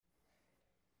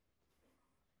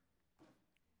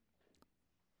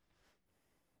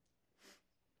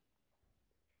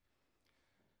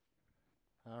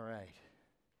All right.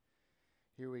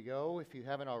 Here we go. If you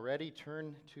haven't already,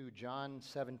 turn to John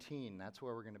 17. That's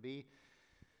where we're going to be.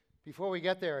 Before we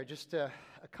get there, just a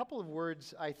couple of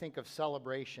words, I think, of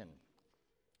celebration.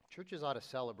 Churches ought to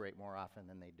celebrate more often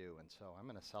than they do, and so I'm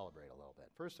going to celebrate a little bit.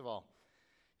 First of all,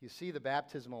 you see the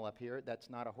baptismal up here. That's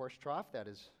not a horse trough. That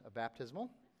is a baptismal.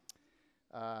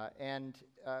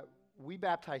 We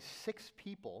baptized 6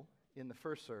 people in the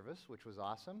first service, which was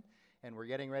awesome. And we're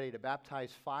getting ready to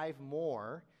baptize 5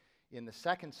 more in the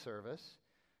second service.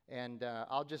 And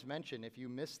I'll just mention, if you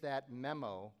missed that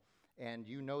memo and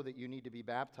you know that you need to be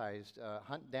baptized,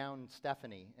 hunt down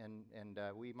Stephanie, and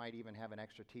we might even have an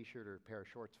extra T-shirt or pair of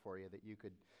shorts for you that you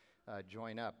could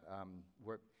join up.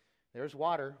 There's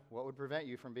water. What would prevent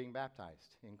you from being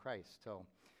baptized in Christ? So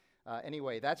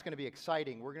anyway, that's going to be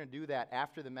exciting. We're going to do that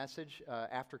after the message,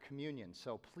 after communion.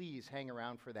 So please hang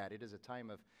around for that.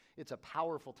 It's a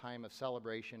powerful time of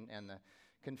celebration and the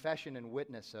confession and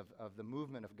witness of the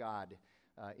movement of God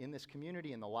in this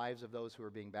community, in the lives of those who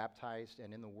are being baptized,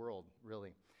 and in the world,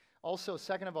 really. Also,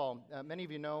 second of all, many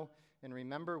of you know and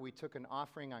remember we took an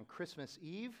offering on Christmas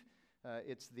Eve.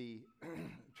 It's the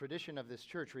tradition of this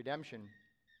church, Redemption,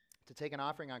 to take an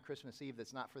offering on Christmas Eve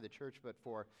that's not for the church but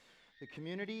for the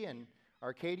community. And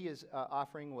Arcadia's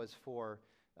offering was for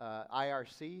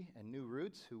IRC and New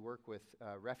Roots, who work with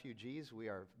refugees. We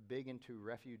are big into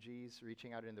refugees,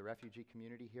 reaching out into the refugee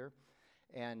community here.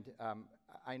 And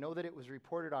I know that it was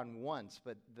reported on once,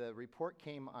 but the report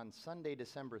came on Sunday,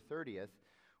 December 30th,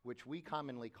 which we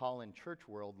commonly call in church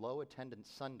world Low Attendance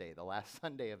Sunday, the last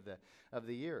Sunday of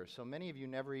the year. So many of you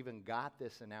never even got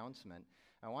this announcement.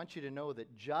 I want you to know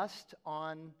that just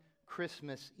on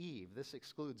Christmas Eve, this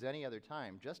excludes any other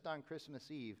time, just on Christmas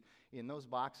Eve, in those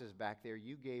boxes back there,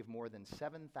 you gave more than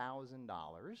 $7,000.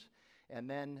 And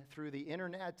then through the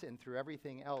internet and through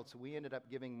everything else, we ended up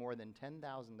giving more than $10,000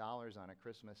 on a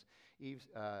Christmas Eve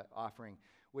offering,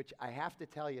 which I have to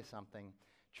tell you something.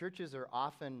 Churches are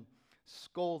often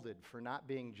scolded for not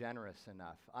being generous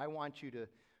enough. I want you to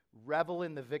revel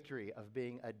in the victory of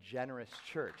being a generous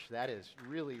church. That is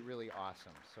really, really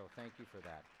awesome. So thank you for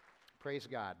that. Praise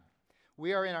God.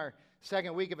 We are in our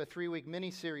second week of a 3-week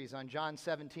mini-series on John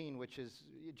 17, which is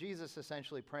Jesus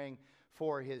essentially praying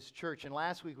for his church. And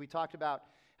last week we talked about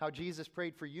how Jesus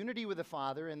prayed for unity with the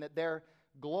Father and that their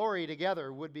glory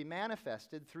together would be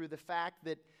manifested through the fact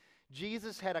that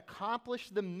Jesus had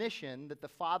accomplished the mission that the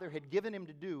Father had given him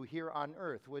to do here on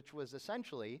earth, which was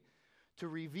essentially to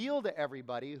reveal to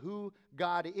everybody who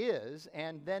God is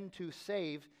and then to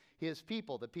save his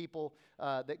people, the people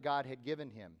that God had given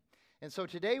him. And so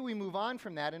today we move on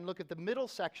from that and look at the middle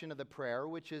section of the prayer,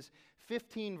 which is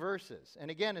 15 verses. And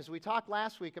again, as we talked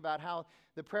last week about how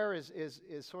the prayer is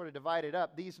sort of divided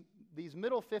up, these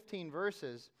middle 15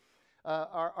 verses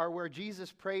are where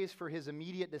Jesus prays for his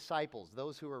immediate disciples,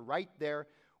 those who are right there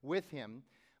with him.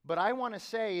 But I want to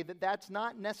say that that's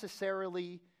not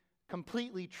necessarily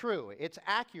completely true. It's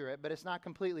accurate, but it's not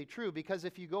completely true, because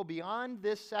if you go beyond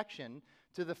this section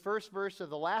to the first verse of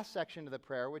the last section of the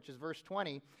prayer, which is verse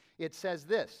 20, it says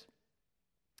this: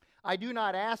 I do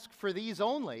not ask for these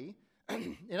only.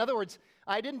 In other words,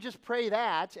 I didn't just pray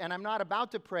that, and I'm not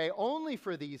about to pray only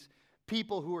for these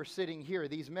people who are sitting here,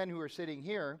 these men who are sitting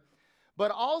here,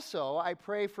 but also I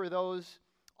pray for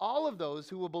all of those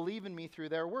who will believe in me through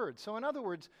their word. So in other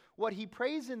words, what he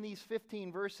prays in these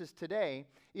 15 verses today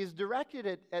is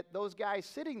directed at those guys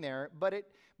sitting there, but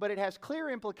it has clear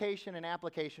implication and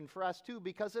application for us too,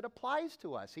 because it applies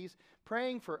to us. He's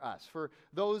praying for us, for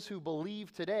those who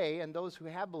believe today and those who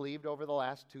have believed over the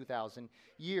last 2,000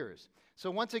 years. So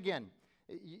once again,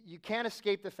 you can't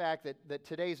escape the fact that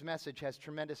today's message has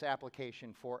tremendous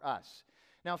application for us.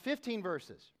 Now, 15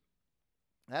 verses.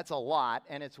 That's a lot,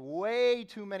 and it's way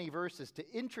too many verses to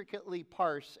intricately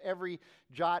parse every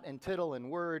jot and tittle and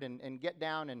word and get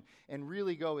down and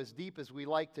really go as deep as we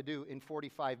like to do in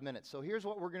 45 minutes. So here's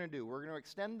what we're going to do. We're going to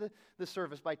extend the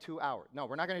service by 2 hours. No,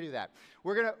 we're not going to do that.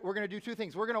 We're going to do 2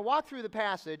 things. We're going to walk through the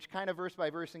passage kind of verse by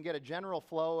verse and get a general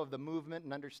flow of the movement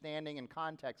and understanding and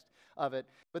context of it.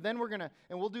 But then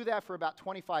we'll do that for about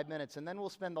 25 minutes, and then we'll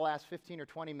spend the last 15 or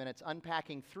 20 minutes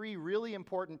unpacking 3 really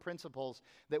important principles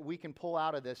that we can pull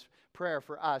out of this prayer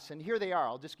for us. And here they are.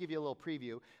 I'll just give you a little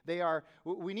preview.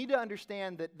 We need to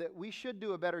understand that we should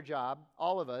do a better job,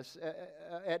 all of us,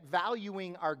 at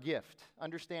valuing our gift,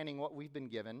 understanding what we've been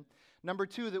given. Number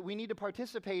 2, that we need to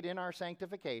participate in our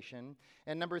sanctification.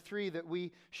 And number 3, that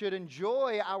we should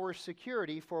enjoy our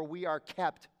security, for we are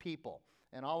kept people.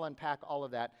 And I'll unpack all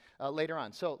of that later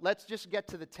on. So let's just get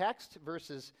to the text,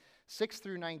 verses 6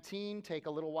 through 19. Take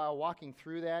a little while walking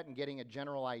through that and getting a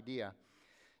general idea.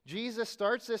 Jesus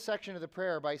starts this section of the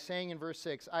prayer by saying in verse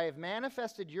 6, I have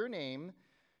manifested your name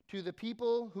to the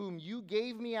people whom you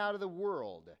gave me out of the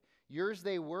world. Yours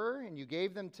they were, and you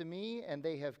gave them to me, and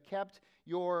they have kept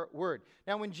your word.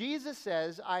 Now, when Jesus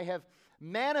says, I have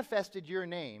manifested your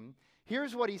name,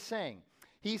 here's what he's saying.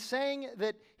 He's saying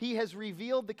that he has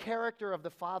revealed the character of the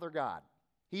Father God.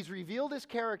 He's revealed his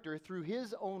character through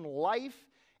his own life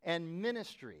and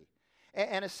ministry.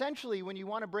 And essentially, when you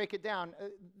want to break it down,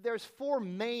 there's four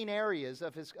main areas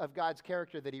of God's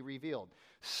character that he revealed.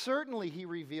 Certainly, he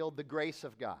revealed the grace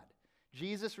of God.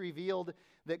 Jesus revealed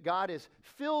that God is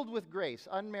filled with grace,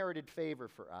 unmerited favor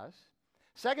for us.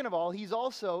 Second of all, he's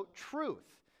also truth.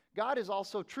 God is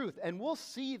also truth. And we'll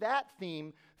see that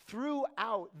theme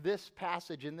throughout this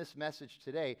passage in this message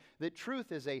today, that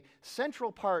truth is a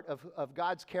central part of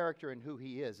God's character and who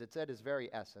he is. It's at his very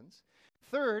essence.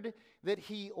 Third, that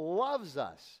he loves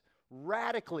us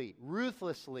radically,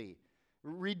 ruthlessly,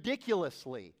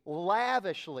 ridiculously,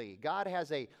 lavishly. God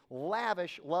has a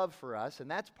lavish love for us,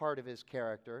 and that's part of his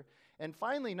character. And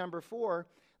finally, number four,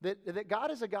 that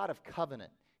God is a God of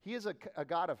covenant. He is a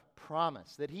God of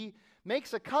promise, that he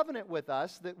makes a covenant with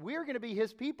us that we're going to be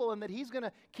his people and that he's going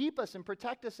to keep us and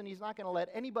protect us, and he's not going to let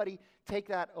anybody take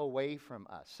that away from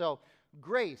us. So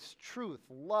grace, truth,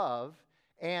 love,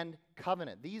 and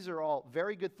covenant. These are all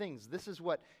very good things. This is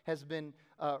what has been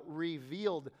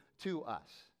revealed to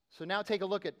us. So now take a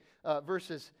look at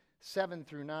verses 7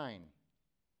 through 9.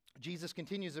 Jesus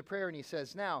continues the prayer and he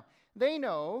says, Now they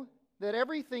know that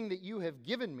everything that you have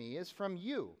given me is from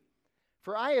you.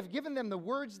 For I have given them the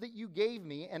words that you gave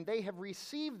me, and they have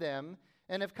received them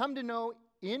and have come to know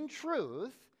in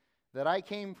truth that I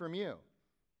came from you.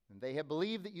 And they have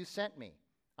believed that you sent me.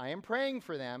 I am praying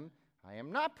for them. I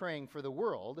am not praying for the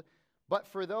world, but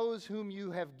for those whom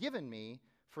you have given me,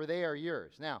 for they are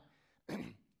yours. Now,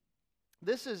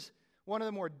 this is one of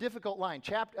the more difficult lines.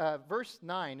 Verse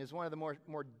 9 is one of the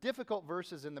more difficult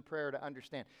verses in the prayer to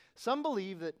understand. Some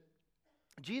believe that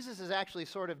Jesus is actually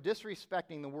sort of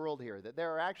disrespecting the world here, that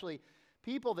there are actually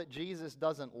people that Jesus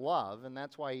doesn't love, and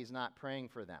that's why he's not praying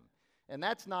for them. And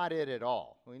that's not it at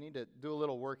all. We need to do a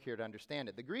little work here to understand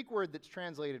it. The Greek word that's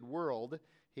translated world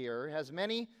here has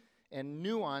many and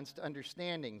nuanced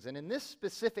understandings. And in this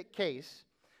specific case,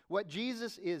 what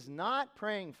Jesus is not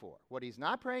praying for, what he's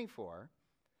not praying for,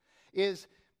 is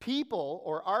people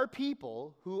or our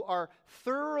people who are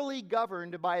thoroughly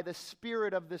governed by the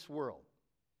spirit of this world.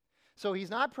 So he's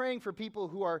not praying for people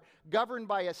who are governed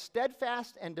by a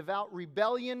steadfast and devout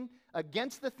rebellion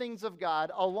against the things of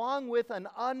God, along with an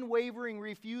unwavering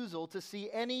refusal to see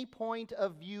any point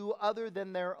of view other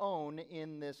than their own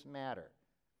in this matter.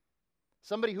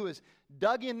 Somebody who has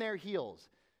dug in their heels,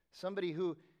 somebody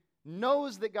who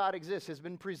knows that God exists, has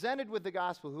been presented with the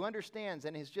gospel, who understands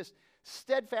and has just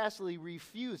steadfastly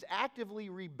refused, actively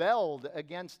rebelled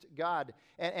against God,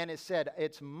 and has said,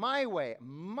 it's my way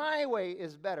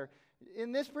is better.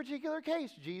 In this particular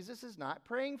case, Jesus is not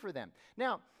praying for them.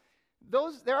 Now,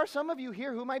 there are some of you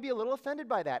here who might be a little offended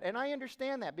by that, and I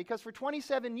understand that, because for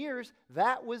 27 years,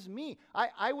 that was me. I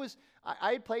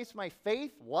had placed my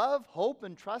faith, love, hope,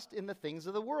 and trust in the things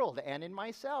of the world and in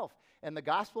myself. And the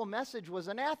gospel message was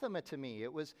anathema to me.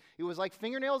 It was like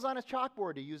fingernails on a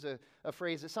chalkboard, to use a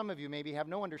phrase that some of you maybe have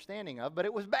no understanding of, but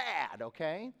it was bad,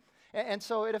 okay? And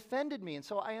so it offended me, and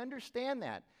so I understand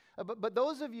that. But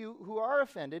those of you who are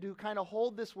offended, who kind of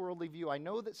hold this worldly view, I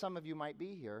know that some of you might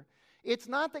be here, it's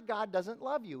not that God doesn't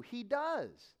love you. He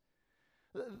does.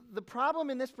 The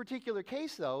problem in this particular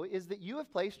case, though, is that you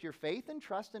have placed your faith and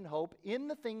trust and hope in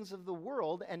the things of the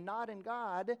world and not in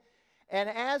God. And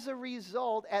as a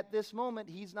result, at this moment,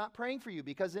 he's not praying for you,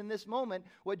 because in this moment,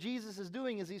 what Jesus is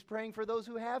doing is he's praying for those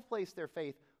who have placed their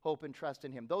faith, hope, and trust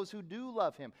in him, those who do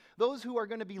love him, those who are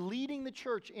going to be leading the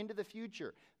church into the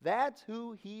future. That's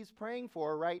who he's praying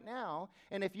for right now.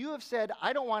 And if you have said,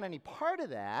 I don't want any part of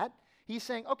that, he's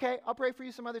saying, okay, I'll pray for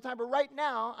you some other time, but right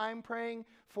now I'm praying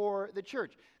for the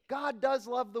church. God does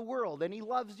love the world, and he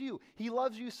loves you. He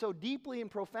loves you so deeply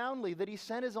and profoundly that he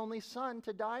sent his only son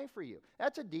to die for you.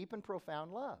 That's a deep and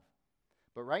profound love.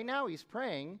 But right now he's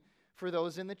praying for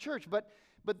those in the church. But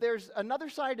there's another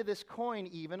side to this coin,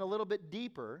 even a little bit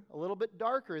deeper, a little bit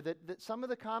darker, that some of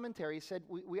the commentaries said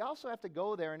we also have to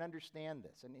go there and understand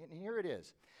this. And here it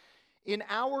is. In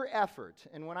our effort,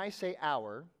 and when I say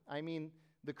our, I mean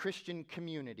the Christian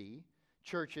community,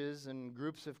 churches and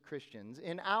groups of Christians,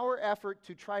 in our effort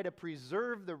to try to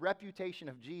preserve the reputation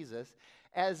of Jesus,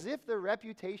 as if the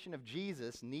reputation of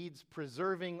Jesus needs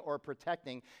preserving or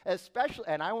protecting, especially,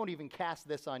 and I won't even cast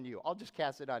this on you, I'll just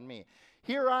cast it on me.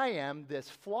 Here I am, this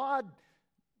flawed,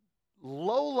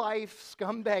 low-life,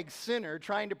 scumbag sinner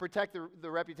trying to protect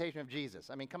the reputation of Jesus.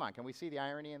 I mean, come on, can we see the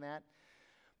irony in that?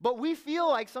 But we feel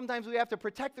like sometimes we have to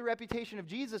protect the reputation of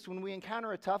Jesus when we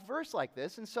encounter a tough verse like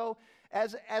this. And so,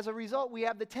 as a result, we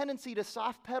have the tendency to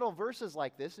soft-pedal verses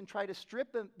like this and try to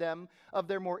strip them of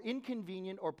their more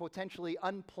inconvenient or potentially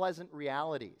unpleasant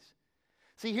realities.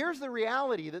 See, here's the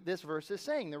reality that this verse is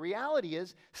saying. The reality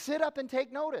is, sit up and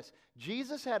take notice.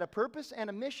 Jesus had a purpose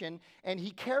and a mission, and he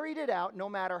carried it out no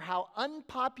matter how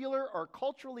unpopular or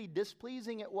culturally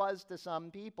displeasing it was to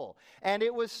some people. And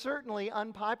it was certainly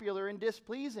unpopular and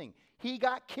displeasing. He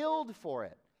got killed for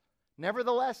it.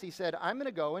 Nevertheless, he said, I'm going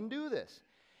to go and do this.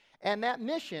 And that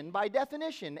mission, by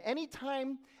definition,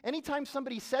 anytime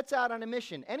somebody sets out on a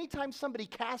mission, anytime somebody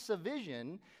casts a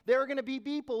vision, there are going to be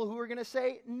people who are going to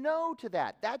say no to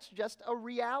that. That's just a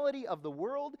reality of the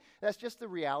world. That's just the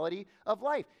reality of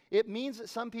life. It means that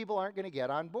some people aren't going to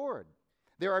get on board.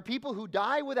 There are people who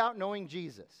die without knowing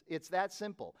Jesus. It's that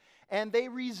simple. And they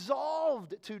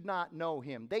resolved to not know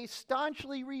him. They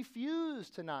staunchly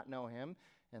refused to not know him,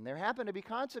 and there happen to be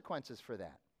consequences for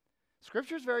that.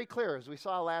 Scripture is very clear, as we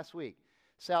saw last week.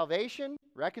 Salvation,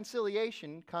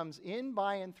 reconciliation comes in,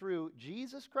 by, and through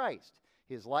Jesus Christ,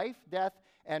 his life, death,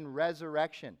 and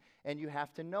resurrection. And you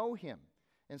have to know him.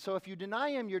 And so if you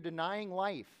deny him, you're denying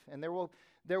life. And there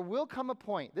will come a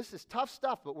point, this is tough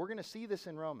stuff, but we're going to see this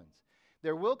in Romans.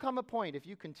 There will come a point, if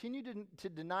you continue to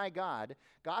deny God,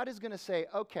 God is going to say,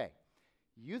 okay,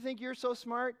 you think you're so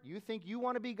smart? You think you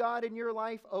want to be God in your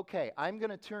life? Okay, I'm going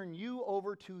to turn you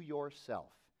over to yourself.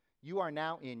 You are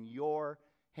now in your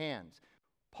hands.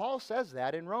 Paul says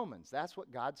that in Romans. That's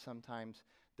what God sometimes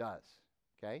does.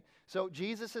 Okay? So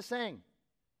Jesus is saying,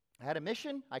 I had a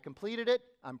mission, I completed it,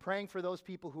 I'm praying for those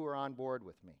people who are on board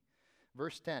with me.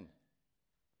 Verse 10,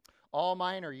 all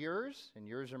mine are yours, and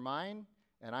yours are mine,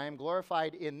 and I am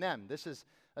glorified in them. This is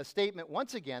a statement,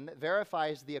 once again, that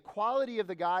verifies the equality of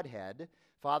the Godhead,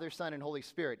 Father, Son, and Holy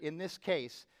Spirit. In this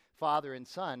case, Father and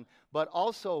Son, but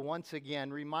also once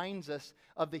again reminds us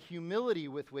of the humility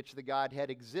with which the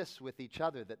Godhead exists with each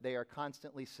other, that they are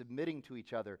constantly submitting to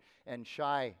each other and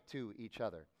shy to each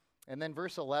other. And then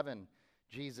verse 11,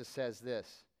 Jesus says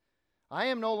this, I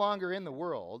am no longer in the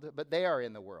world, but they are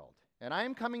in the world, and I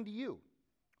am coming to you.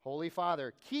 Holy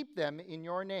Father, keep them in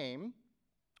your name,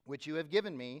 which you have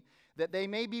given me, that they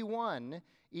may be one,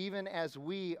 even as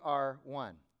we are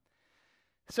one.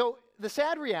 So the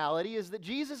sad reality is that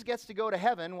Jesus gets to go to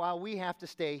heaven while we have to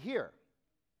stay here.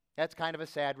 That's kind of a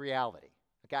sad reality.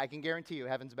 Okay, I can guarantee you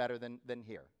heaven's better than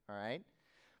here, all right?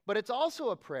 But it's also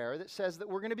a prayer that says that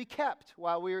we're going to be kept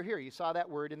while we are here. You saw that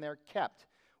word in there, kept.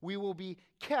 We will be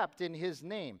kept in his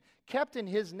name. Kept in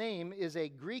his name is a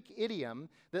Greek idiom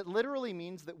that literally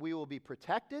means that we will be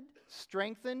protected,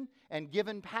 strengthened, and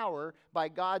given power by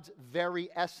God's very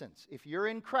essence. If you're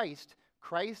in Christ,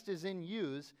 Christ is in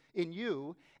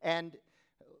you, and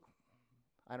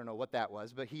I don't know what that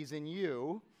was, but he's in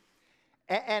you.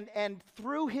 And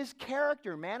through his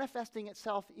character manifesting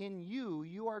itself in you,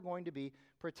 you are going to be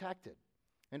protected.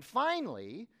 And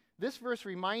finally, this verse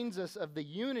reminds us of the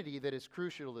unity that is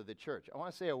crucial to the church. I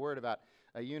want to say a word about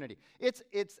a unity.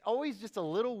 It's always just a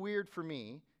little weird for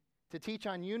me to teach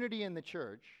on unity in the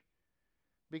church,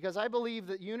 because I believe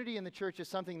that unity in the church is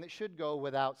something that should go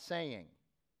without saying.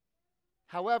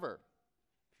 However,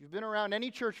 if you've been around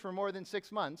any church for more than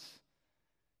 6 months,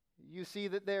 you see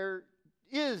that there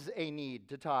is a need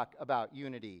to talk about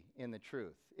unity in the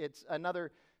truth. It's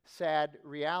another sad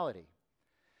reality.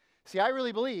 See, I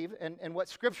really believe, and what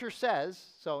Scripture says,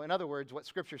 so in other words, what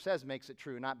Scripture says makes it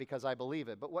true, not because I believe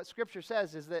it, but what Scripture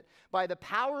says is that by the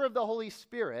power of the Holy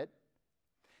Spirit,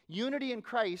 unity in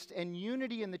Christ and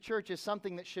unity in the church is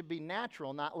something that should be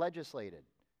natural, not legislated.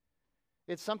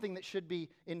 It's something that should be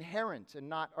inherent and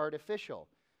not artificial.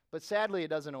 But sadly, it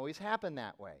doesn't always happen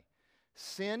that way.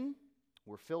 Sin,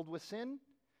 we're filled with sin.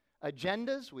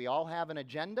 Agendas, we all have an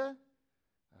agenda.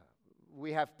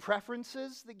 We have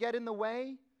preferences that get in the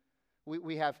way.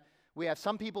 We have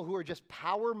some people who are just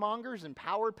power mongers and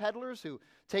power peddlers who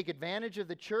take advantage of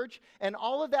the church, and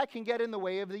all of that can get in the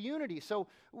way of the unity. So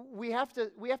we have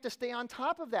to stay on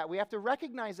top of that. We have to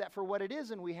recognize that for what it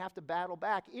is, and we have to battle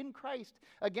back in Christ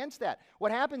against that.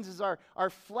 What happens is our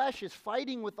flesh is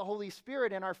fighting with the Holy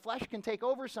Spirit, and our flesh can take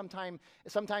over sometimes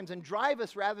and drive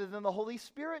us rather than the Holy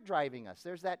Spirit driving us.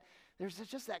 There's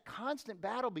just that constant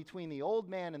battle between the old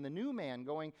man and the new man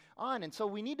going on. And so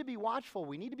we need to be watchful.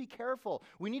 We need to be careful.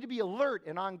 We need to be alert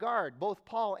and on guard. Both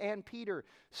Paul and Peter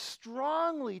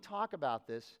strongly talk about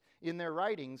this in their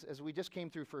writings as we just came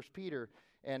through 1 Peter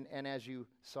and as you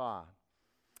saw.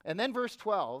 And then verse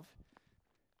 12,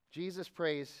 Jesus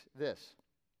prays this.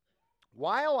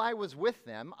 While I was with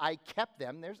them, I kept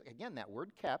them. There's, again, that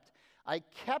word kept. I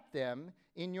kept them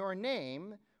in your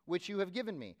name, which you have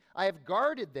given me. I have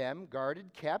guarded them,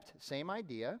 guarded, kept, same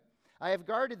idea. I have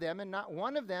guarded them, and not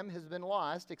one of them has been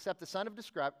lost except the son of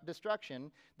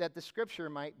destruction, that the scripture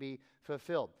might be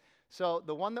fulfilled. So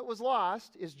the one that was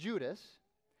lost is Judas.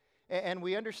 And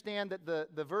we understand that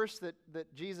the verse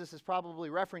that Jesus is probably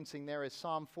referencing there is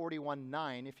Psalm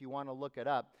 41:9, if you want to look it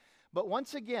up. But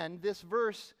once again, this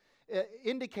verse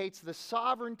indicates the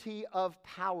sovereignty of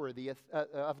power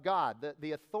of God,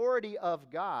 the authority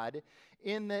of God,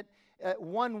 in that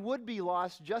one would be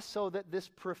lost just so that this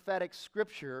prophetic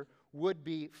scripture would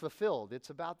be fulfilled.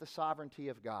 It's about the sovereignty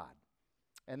of God.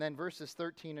 And then verses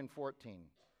 13 and 14,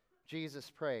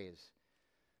 Jesus prays,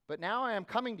 "But now I am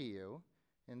coming to you,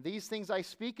 and these things I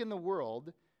speak in the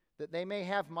world, that they may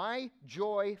have my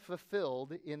joy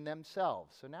fulfilled in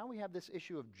themselves." So now we have this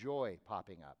issue of joy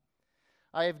popping up.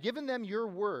 "I have given them your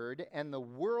word, and the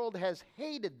world has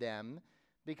hated them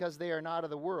because they are not of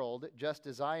the world, just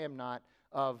as I am not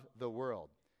of the world."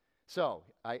 So,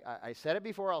 I said it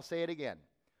before, I'll say it again.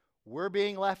 We're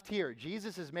being left here.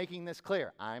 Jesus is making this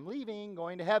clear. I'm leaving,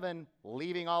 going to heaven,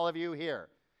 leaving all of you here.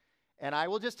 And I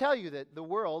will just tell you that the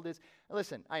world is,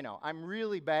 listen, I know, I'm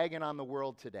really bagging on the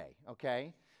world today,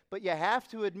 okay? But you have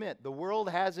to admit, the world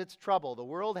has its trouble. The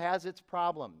world has its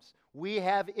problems. We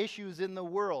have issues in the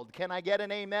world. Can I get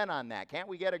an amen on that? Can't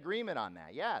we get agreement on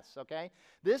that? Yes, okay?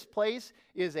 This place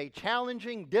is a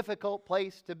challenging, difficult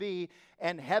place to be,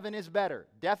 and heaven is better.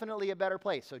 Definitely a better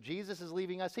place. So Jesus is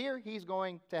leaving us here. He's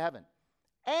going to heaven.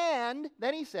 And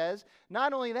then he says,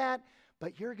 not only that,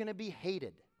 but you're going to be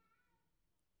hated.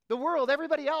 The world,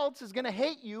 everybody else is going to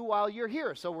hate you while you're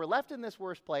here. So we're left in this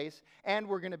worst place, and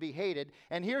we're going to be hated.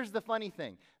 And here's the funny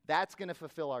thing. That's going to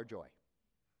fulfill our joy.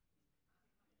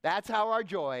 That's how our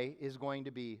joy is going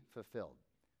to be fulfilled.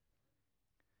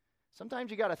 Sometimes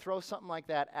you got to throw something like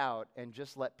that out and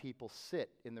just let people sit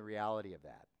in the reality of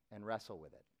that and wrestle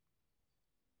with it.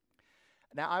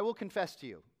 Now, I will confess to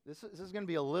you, this is going to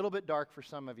be a little bit dark for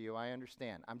some of you, I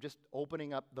understand. I'm just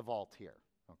opening up the vault here,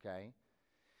 okay?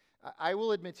 I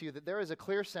will admit to you that there is a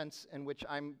clear sense in which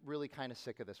I'm really kind of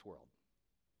sick of this world,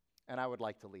 and I would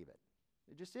like to leave it.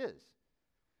 It just is.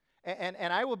 And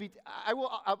I'll be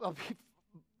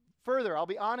further, I'll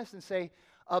be honest and say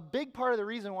a big part of the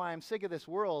reason why I'm sick of this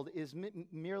world is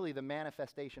merely the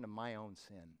manifestation of my own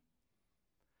sin.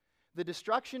 The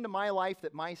destruction to my life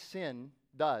that my sin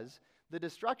does, the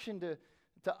destruction to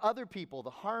other people, the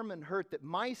harm and hurt that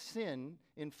my sin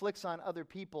inflicts on other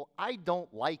people, I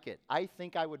don't like it. I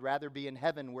think I would rather be in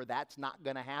heaven where that's not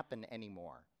going to happen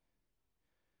anymore.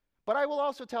 But I will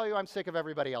also tell you I'm sick of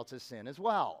everybody else's sin as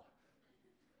well.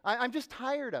 I'm just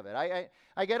tired of it.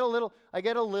 I get a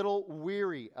little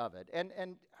weary of it.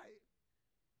 And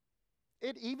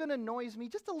it even annoys me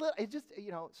just a little. It just,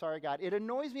 sorry, God. It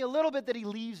annoys me a little bit that he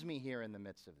leaves me here in the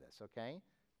midst of this, okay?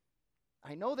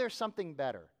 I know there's something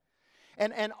better.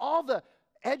 And all the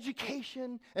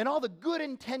education and all the good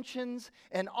intentions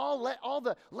and all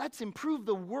the let's improve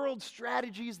the world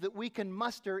strategies that we can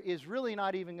muster is really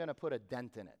not even going to put a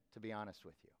dent in it, to be honest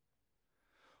with you.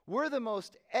 We're the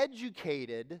most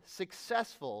educated,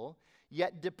 successful,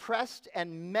 yet depressed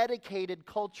and medicated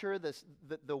culture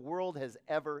that the world has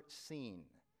ever seen.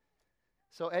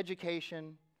 So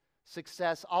education,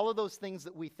 success, all of those things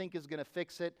that we think is going to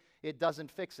fix it, it doesn't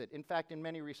fix it. In fact, in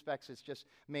many respects, it's just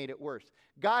made it worse.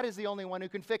 God is the only one who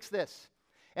can fix this.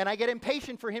 And I get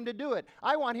impatient for him to do it.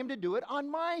 I want him to do it on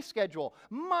my schedule,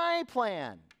 my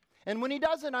plan. And when he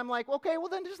doesn't, I'm like, okay, well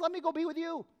then just let me go be with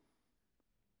you.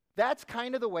 That's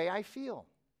kind of the way I feel.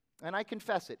 And I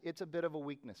confess it. It's a bit of a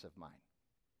weakness of mine.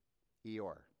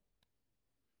 Eeyore.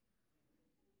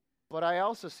 But I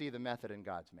also see the method in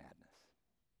God's madness.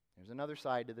 There's another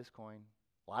side to this coin.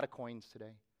 A lot of coins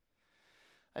today.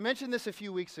 I mentioned this a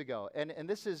few weeks ago, and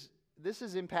this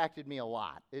has impacted me a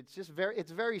lot. It's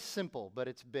very simple, but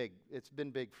it's big. It's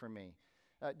been big for me.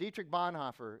 Dietrich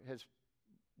Bonhoeffer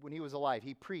when he was alive,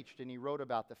 he preached and he wrote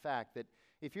about the fact that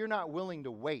if you're not willing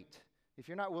to wait, if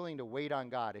you're not willing to wait on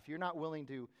God, if you're not willing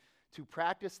to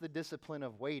practice the discipline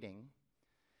of waiting,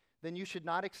 then you should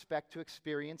not expect to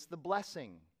experience the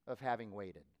blessing of having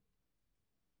waited.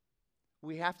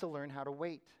 We have to learn how to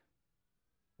wait.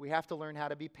 We have to learn how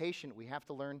to be patient. We have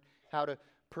to learn how to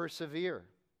persevere.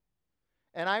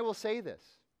 And I will say this,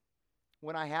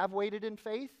 when I have waited in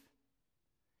faith,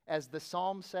 as the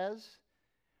psalm says,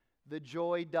 the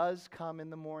joy does come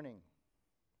in the morning.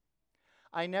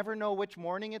 I never know which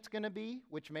morning it's going to be,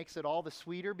 which makes it all the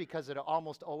sweeter because it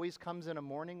almost always comes in a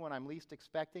morning when I'm least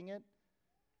expecting it.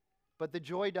 But the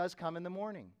joy does come in the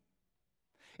morning.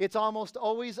 It's almost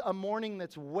always a morning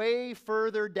that's way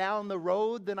further down the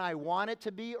road than I want it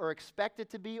to be or expect it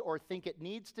to be or think it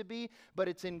needs to be, but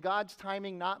it's in God's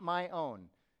timing, not my own.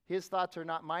 His thoughts are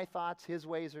not my thoughts. His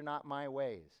ways are not my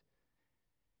ways.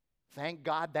 Thank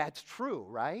God that's true,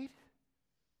 right?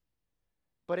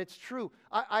 But it's true.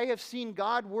 I have seen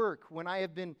God work when I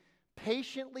have been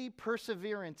patiently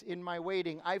perseverant in my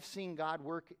waiting. I've seen God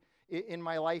work in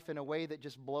my life in a way that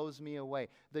just blows me away.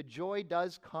 The joy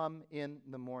does come in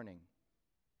the morning.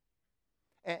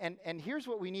 And here's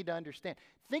what we need to understand.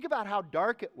 Think about how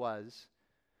dark it was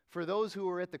for those who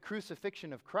were at the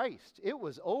crucifixion of Christ. It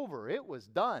was over. It was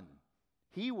done.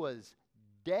 He was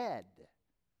dead.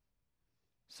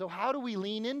 So how do we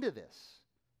lean into this?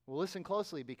 Well, listen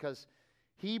closely because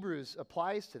Hebrews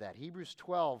applies to that. Hebrews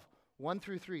 12, 1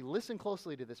 through 3. Listen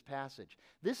closely to this passage.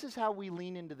 This is how we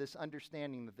lean into this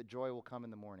understanding that the joy will come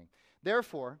in the morning.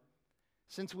 Therefore,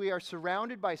 since we are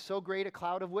surrounded by so great a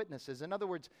cloud of witnesses, in other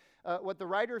words, what the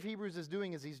writer of Hebrews is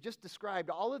doing is he's just described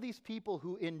all of these people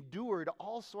who endured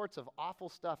all sorts of awful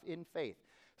stuff in faith.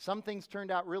 Some things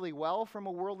turned out really well from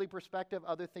a worldly perspective,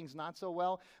 other things not so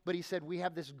well. But he said we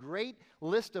have this great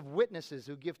list of witnesses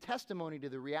who give testimony to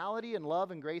the reality and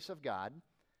love and grace of God.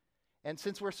 And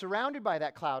since we're surrounded by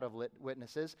that cloud of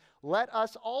witnesses, let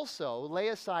us also lay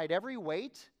aside every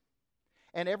weight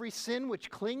and every sin which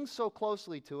clings so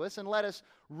closely to us, and let us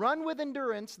run with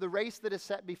endurance the race that is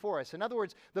set before us. In other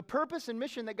words, the purpose and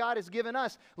mission that God has given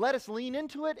us, let us lean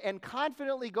into it and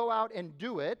confidently go out and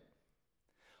do it,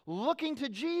 looking to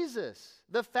Jesus,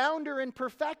 the founder and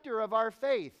perfecter of our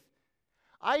faith.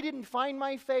 I didn't find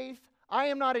my faith. I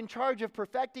am not in charge of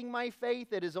perfecting my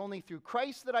faith. It is only through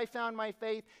Christ that I found my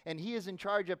faith, and He is in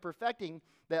charge of perfecting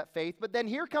that faith. But then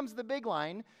here comes the big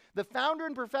line, the founder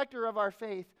and perfecter of our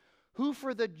faith, who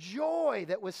for the joy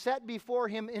that was set before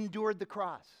Him endured the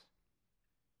cross.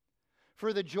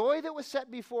 For the joy that was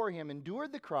set before Him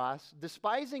endured the cross,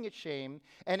 despising its shame,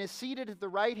 and is seated at the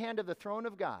right hand of the throne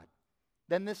of God.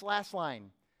 Then this last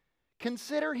line,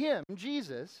 consider Him,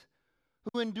 Jesus,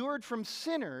 who endured from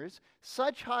sinners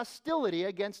such hostility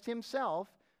against Himself,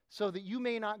 so that you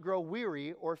may not grow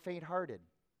weary or faint-hearted.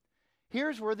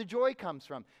 Here's where the joy comes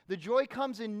from. The joy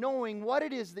comes in knowing what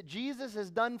it is that Jesus has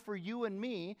done for you and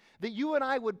me, that you and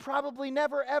I would probably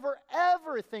never, ever,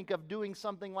 ever think of doing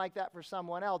something like that for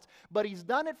someone else. But He's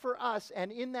done it for us, and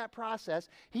in that process,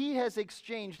 He has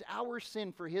exchanged our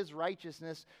sin for His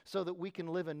righteousness so that we can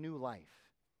live a new life.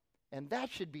 And that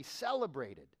should be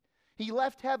celebrated. He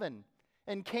left heaven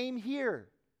and came here,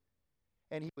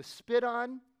 and He was spit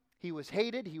on, He was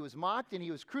hated, He was mocked, and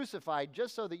He was crucified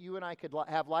just so that you and I could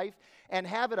have life and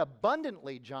have it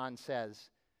abundantly, Jesus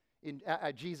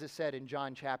said in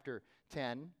John chapter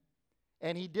 10.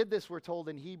 And He did this, we're told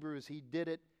in Hebrews, He did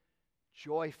it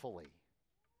joyfully,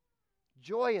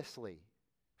 joyously.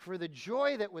 For the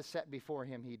joy that was set before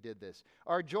Him, He did this.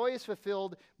 Our joy is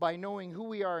fulfilled by knowing who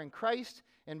we are in Christ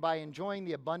and by enjoying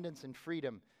the abundance and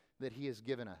freedom that He has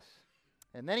given us.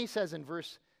 And then He says in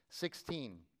verse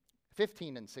 15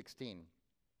 and 16,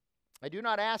 I do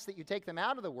not ask that you take them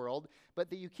out of the world, but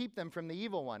that you keep them from the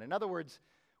evil one. In other words,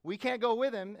 we can't go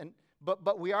with Him,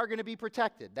 but we are going to be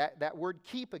protected. That word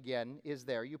keep again is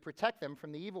there. You protect them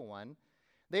from the evil one.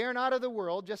 They are not of the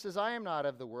world, just as I am not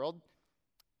of the world.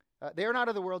 They are not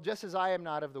of the world, just as I am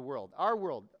not of the world. Our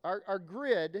world, our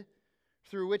grid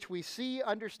through which we see,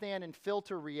 understand, and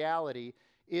filter reality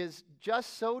is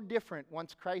just so different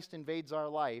once Christ invades our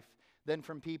life than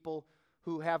from people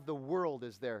who have the world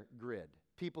as their grid,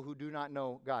 people who do not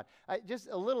know God. Just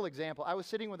a little example. I was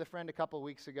sitting with a friend a couple of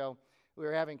weeks ago. We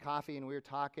were having coffee and we were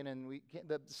talking, and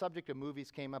the subject of movies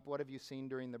came up. What have you seen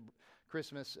during the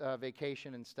Christmas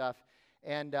vacation and stuff?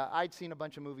 And I'd seen a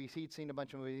bunch of movies. He'd seen a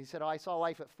bunch of movies. He said, I saw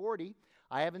Life at 40.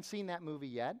 I haven't seen that movie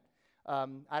yet.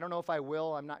 I don't know if I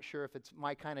will. I'm not sure if it's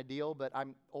my kind of deal, but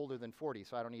I'm older than 40,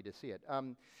 so I don't need to see it.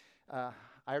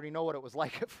 I already know what it was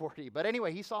like at 40. But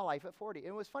anyway, he saw Life at 40. And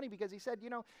it was funny because he said,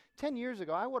 10 years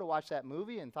ago, I would have watched that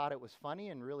movie and thought it was funny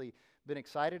and really been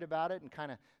excited about it and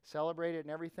kind of celebrated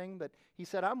and everything. But he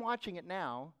said, I'm watching it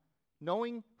now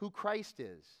knowing who Christ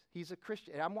is. He's a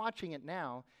Christian. I'm watching it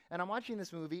now, and I'm watching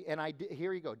this movie, and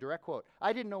here you go, direct quote,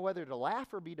 I didn't know whether to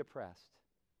laugh or be depressed.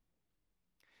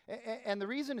 And the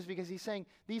reason is because he's saying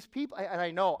these people, and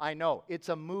I know, it's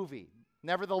a movie.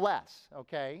 Nevertheless,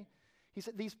 okay? He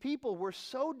said these people were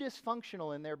so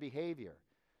dysfunctional in their behavior.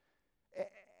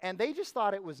 And they just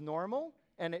thought it was normal,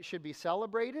 and it should be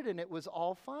celebrated, and it was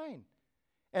all fine.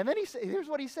 And then here's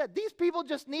what he said. These people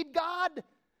just need God.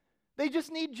 They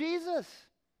just need Jesus.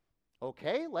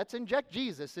 Okay, let's inject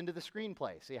Jesus into the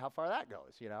screenplay. See how far that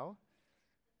goes,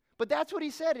 But that's what he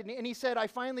said. And he said, I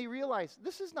finally realized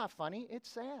this is not funny. It's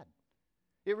sad.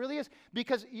 It really is.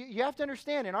 Because you have to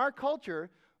understand, in our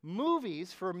culture,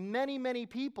 movies for many, many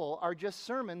people are just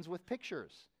sermons with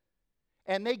pictures.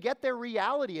 And they get their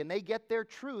reality and they get their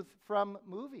truth from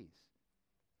movies.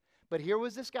 But here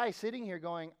was this guy sitting here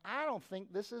going, I don't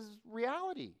think this is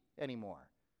reality anymore.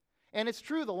 And it's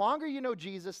true, the longer you know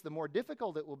Jesus, the more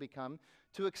difficult it will become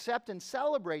to accept and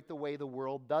celebrate the way the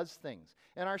world does things.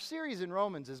 And our series in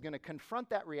Romans is going to confront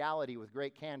that reality with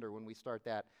great candor when we start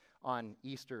that on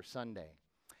Easter Sunday.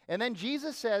 And then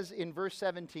Jesus says in verse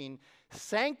 17,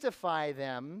 sanctify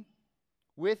them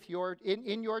with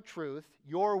in your truth.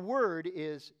 Your word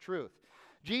is truth.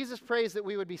 Jesus prays that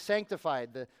we would be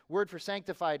sanctified. The word for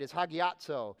sanctified is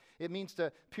hagiazo. It means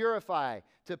to purify,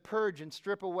 to purge and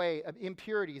strip away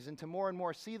impurities, and to more and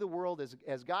more see the world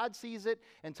as God sees it,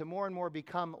 and to more and more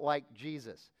become like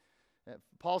Jesus.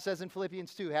 Paul says in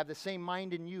Philippians 2, have the same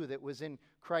mind in you that was in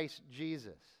Christ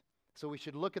Jesus. So we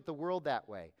should look at the world that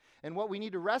way. And what we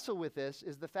need to wrestle with this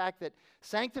is the fact that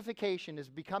sanctification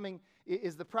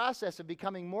is the process of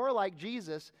becoming more like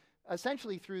Jesus,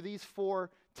 essentially through these four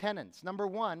tenets. Number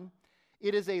one,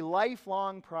 it is a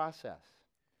lifelong process.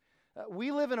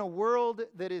 We live in a world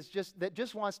that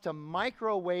just wants to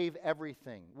microwave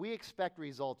everything. We expect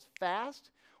results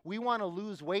fast. We want to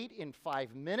lose weight in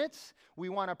 5 minutes. We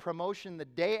want a promotion the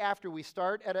day after we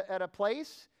start at a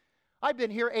place. I've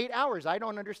been here 8 hours. I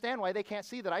don't understand why they can't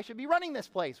see that I should be running this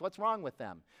place. What's wrong with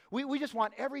them? We just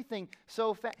want everything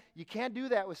so fast. You can't do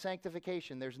that with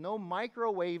sanctification. There's no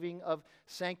microwaving of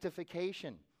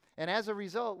sanctification. And as a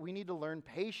result, we need to learn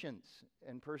patience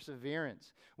and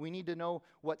perseverance. We need to know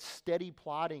what steady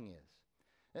plodding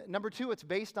is. Number two, it's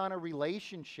based on a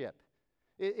relationship.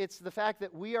 It's the fact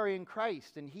that we are in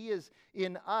Christ and He is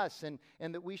in us, and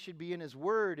that we should be in His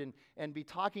Word and be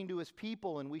talking to His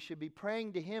people, and we should be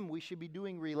praying to Him. We should be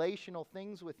doing relational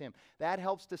things with Him. That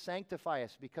helps to sanctify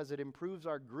us because it improves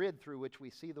our grid through which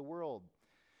we see the world.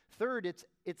 Third,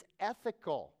 it's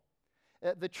ethical.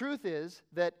 The truth is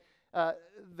that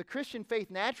the Christian faith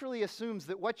naturally assumes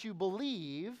that what you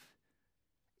believe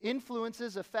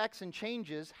influences, affects, and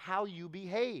changes how you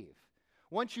behave.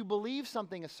 Once you believe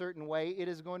something a certain way, it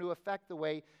is going to affect the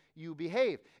way you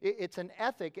behave. It's an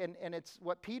ethic, and it's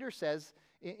what Peter says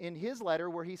in his letter,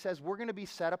 where he says we're going to be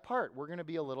set apart. We're going to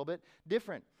be a little bit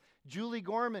different. Julie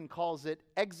Gorman calls it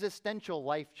existential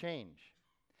life change.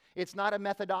 It's not a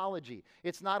methodology.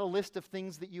 It's not a list of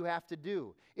things that you have to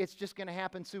do. It's just going to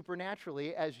happen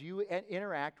supernaturally as you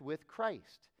interact with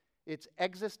Christ. It's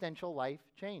existential life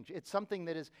change. It's something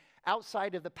that is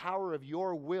outside of the power of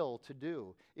your will to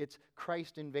do. It's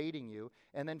Christ invading you.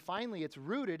 And then finally, it's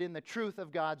rooted in the truth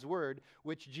of God's word,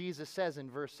 which Jesus says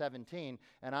in verse 17,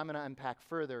 and I'm going to unpack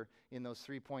further in those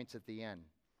 3 points at the end.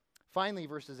 Finally,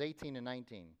 verses 18 and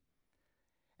 19.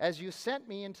 As you sent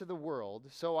me into the world,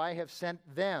 so I have sent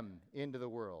them into the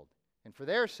world. And for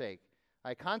their sake,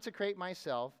 I consecrate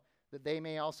myself, that they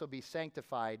may also be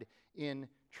sanctified in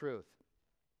truth.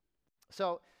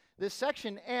 So this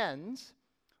section ends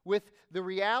with the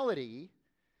reality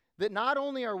that not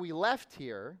only are we left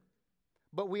here,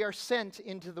 but we are sent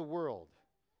into the world.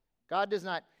 God does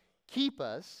not keep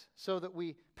us so that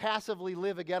we passively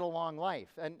live a get-along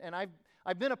life. And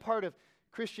I've been a part of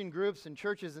Christian groups and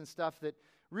churches and stuff that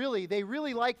they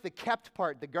really like the kept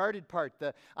part, the guarded part,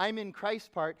 the I'm in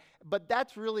Christ part, but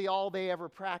that's really all they ever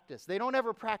practice. They don't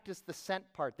ever practice the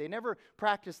sent part. They never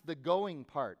practice the going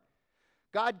part.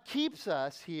 God keeps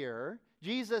us here.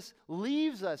 Jesus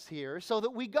leaves us here so that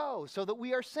we go, so that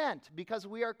we are sent, because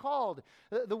we are called.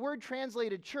 The word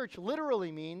translated church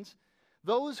literally means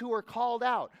those who are called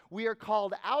out. We are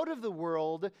called out of the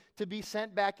world to be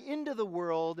sent back into the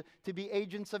world to be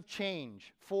agents of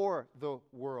change for the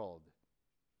world.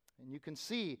 And you can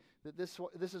see that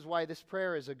this is why this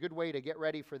prayer is a good way to get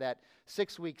ready for that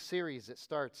 6-week series that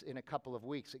starts in a couple of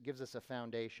weeks. It gives us a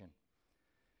foundation.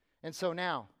 And so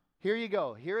now, here you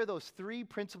go. Here are those 3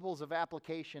 principles of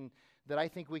application that I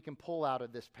think we can pull out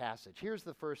of this passage. Here's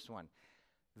the first one.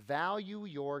 Value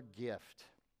your gift.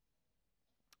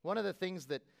 One of the things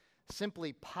that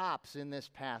simply pops in this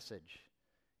passage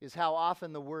is how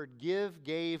often the word give,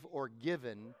 gave, or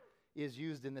given is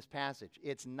used in this passage.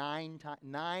 It's 9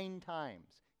 times.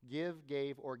 Give,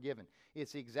 gave, or given.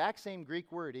 It's the exact same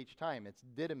Greek word each time. It's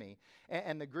didomi.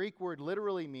 And the Greek word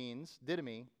literally means,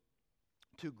 didomi,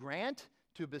 to grant,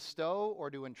 to bestow, or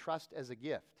to entrust as a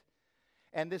gift.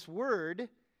 And this word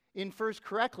infers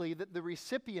correctly that the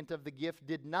recipient of the gift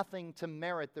did nothing to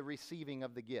merit the receiving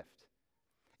of the gift.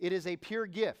 It is a pure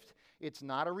gift. It's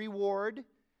not a reward.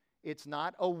 It's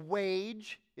not a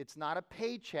wage. It's not a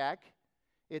paycheck.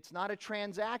 It's not a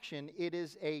transaction, it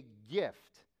is a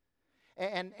gift.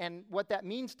 And what that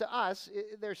means to us,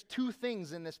 there's two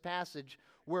things in this passage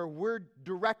where we're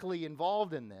directly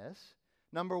involved in this.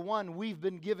 Number one, we've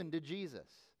been given to Jesus.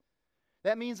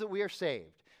 That means that we are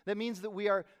saved. That means that we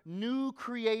are new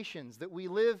creations, that we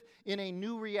live in a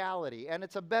new reality, and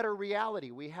it's a better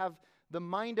reality. We have the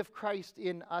mind of Christ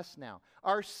in us now.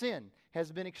 Our sin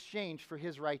has been exchanged for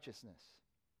His righteousness.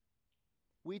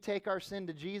 We take our sin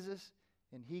to Jesus,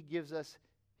 and He gives us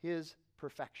His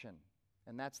perfection.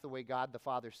 And that's the way God the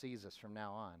Father sees us from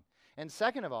now on. And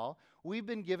second of all, we've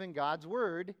been given God's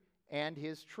Word and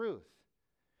His truth.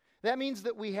 That means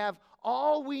that we have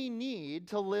all we need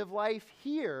to live life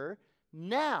here,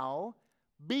 now,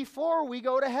 before we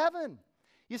go to heaven.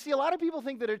 You see, a lot of people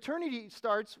think that eternity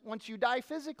starts once you die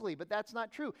physically, but that's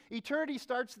not true. Eternity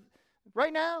starts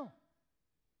right now.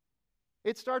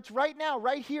 It starts right now,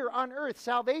 right here on earth.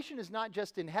 Salvation is not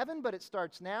just in heaven, but it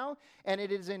starts now, and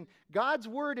it is in God's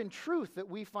Word and truth that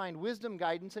we find wisdom,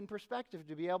 guidance, and perspective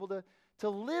to be able to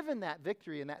live in that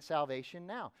victory and that salvation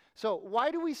now. So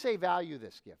why do we say value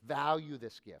this gift? Value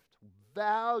this gift.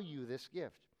 Value this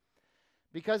gift.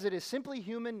 Because it is simply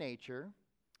human nature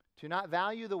to not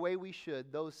value the way we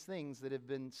should those things that have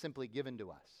been simply given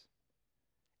to us.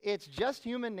 It's just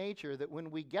human nature that when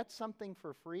we get something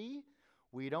for free,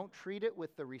 we don't treat it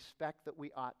with the respect that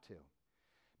we ought to.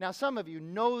 Now, some of you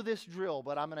know this drill,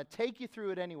 but I'm going to take you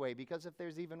through it anyway, because if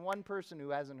there's even one person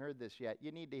who hasn't heard this yet,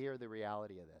 you need to hear the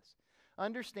reality of this.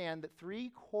 Understand that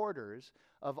 3/4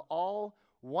 of all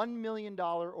 $1 million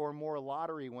or more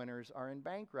lottery winners are in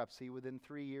bankruptcy within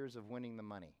 3 years of winning the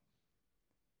money.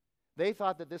 They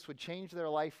thought that this would change their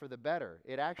life for the better.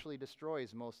 It actually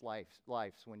destroys most lives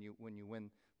when you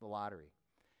win the lottery.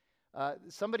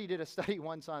 Somebody did a study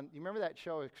once on, you remember that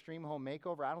show Extreme Home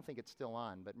Makeover? I don't think it's still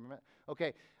on, but remember,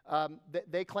 okay.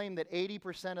 They claim that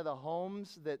 80% of the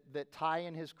homes that Ty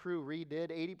and his crew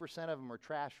redid, 80% of them were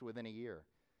trashed within a year.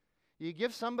 You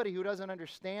give somebody who doesn't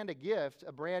understand a gift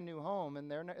a brand new home, and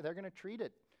they're going to treat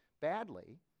it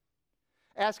badly.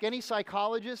 Ask any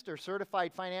psychologist or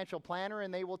certified financial planner,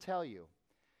 and they will tell you.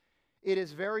 It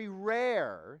is very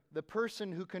rare the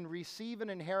person who can receive an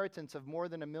inheritance of more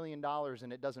than $1 million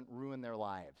and it doesn't ruin their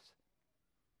lives.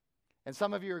 And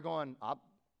some of you are going, I'll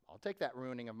take that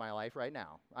ruining of my life right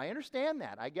now. I understand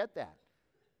that. I get that.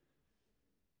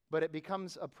 But it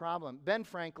becomes a problem. Ben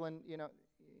Franklin, you know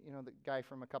the guy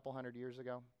from a couple hundred years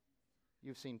ago?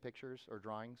 You've seen pictures or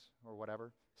drawings or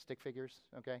whatever, stick figures,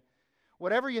 okay?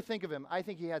 Whatever you think of him, I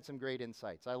think he had some great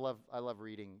insights. I love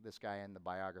reading this guy and the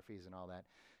biographies and all that.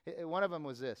 One of them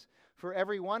was this: for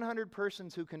every 100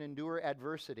 persons who can endure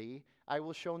adversity, I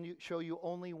will show you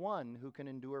only one who can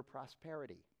endure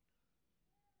prosperity.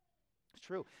 It's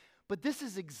true. But this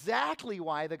is exactly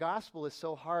why the gospel is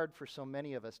so hard for so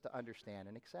many of us to understand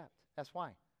and accept. That's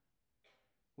why.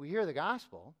 We hear the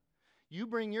gospel, you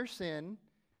bring your sin,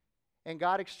 and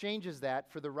God exchanges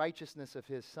that for the righteousness of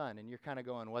His Son. And you're kind of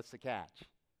going, what's the catch?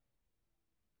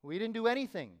 We didn't do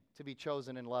anything to be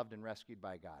chosen and loved and rescued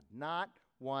by God. Not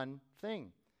one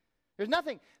thing. There's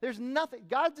nothing.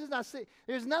 God does not say,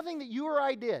 there's nothing that you or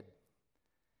I did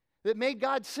that made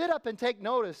God sit up and take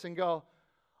notice and go,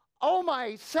 oh,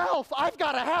 myself, I've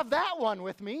got to have that one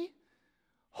with me.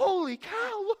 Holy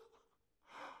cow.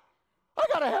 I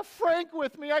got to have Frank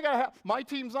with me. My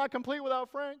team's not complete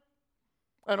without Frank.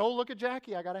 And oh, look at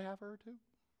Jackie. I got to have her too.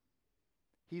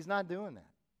 He's not doing that.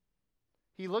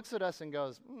 He looks at us and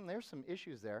goes, there's some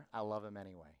issues there. I love him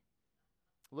anyway.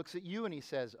 Looks at you and he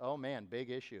says, oh man, big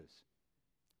issues.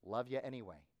 Love you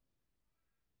anyway.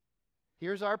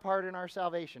 Here's our part in our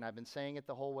salvation. I've been saying it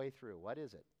the whole way through. What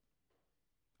is it?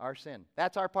 Our sin.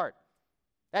 That's our part.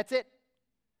 That's it.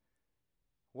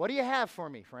 What do you have for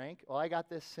me, Frank? Well, I got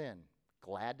this sin.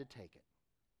 Glad to take it.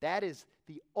 That is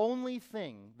the only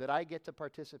thing that I get to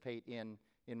participate in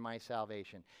my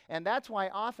salvation. And that's why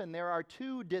often there are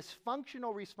two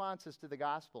dysfunctional responses to the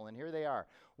gospel, and here they are.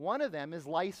 One of them is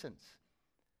license.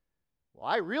 Well,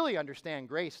 I really understand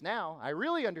grace now. I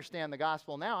really understand the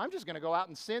gospel now. I'm just going to go out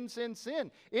and sin, sin,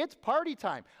 sin. It's party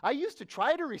time. I used to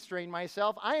try to restrain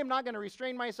myself. I am not going to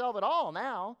restrain myself at all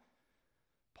now.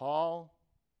 Paul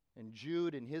and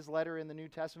Jude in his letter in the New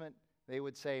Testament, they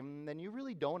would say, then you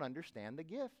really don't understand the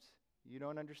gift. You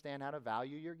don't understand how to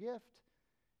value your gift.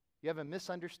 You have a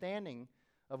misunderstanding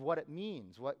of what it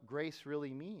means, what grace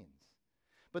really means.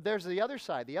 But there's the other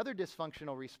side. The other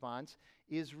dysfunctional response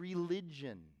is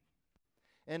religion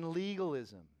and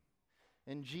legalism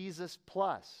and Jesus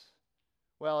plus.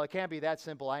 Well, it can't be that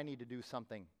simple. I need to do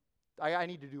something. I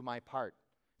need to do my part.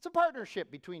 It's a partnership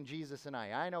between Jesus and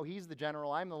I. I know He's the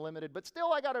general, I'm the limited, but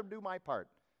still I got to do my part.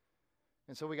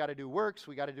 And so we got to do works,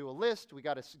 we got to do a list, we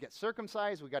got to get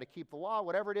circumcised, we got to keep the law,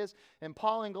 whatever it is. And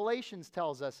Paul in Galatians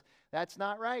tells us that's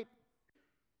not right.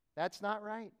 That's not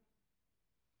right.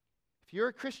 If you're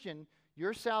a Christian,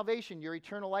 your salvation, your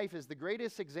eternal life is the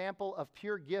greatest example of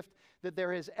pure gift that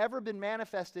there has ever been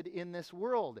manifested in this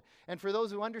world. And for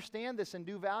those who understand this and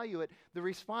do value it, the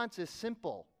response is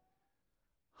simple: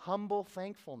 humble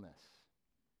thankfulness.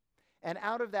 And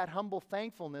out of that humble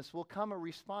thankfulness will come a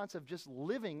response of just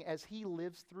living as He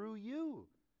lives through you.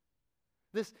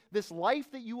 This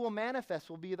life that you will manifest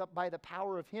will be by the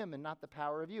power of Him and not the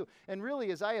power of you. And really,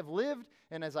 as I have lived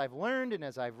and as I've learned and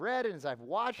as I've read and as I've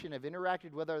watched and have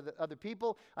interacted with other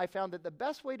people, I found that the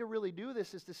best way to really do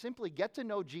this is to simply get to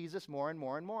know Jesus more and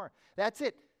more and more. That's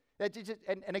it.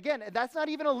 And again, that's not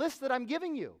even a list that I'm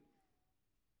giving you.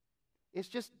 It's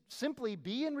just simply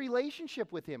be in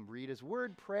relationship with Him. Read His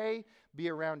Word, pray, be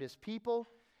around His people.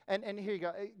 And here you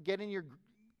go. Get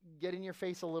in your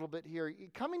face a little bit here.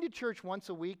 Coming to church once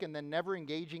a week and then never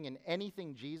engaging in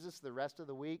anything Jesus the rest of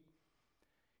the week,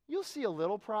 you'll see a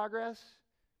little progress,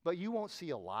 but you won't see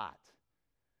a lot.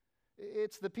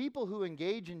 It's the people who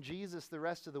engage in Jesus the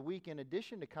rest of the week in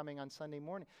addition to coming on Sunday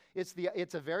morning. It's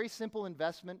a very simple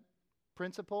investment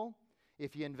principle.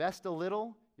 If you invest a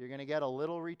little, you're going to get a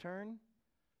little return.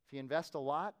 If you invest a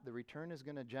lot, the return is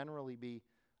going to generally be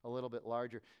a little bit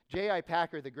larger. J.I.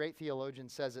 Packer, the great theologian,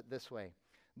 says it this way: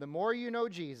 the more you know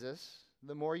Jesus,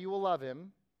 the more you will love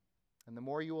Him, and the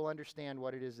more you will understand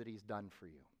what it is that He's done for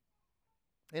you.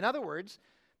 In other words,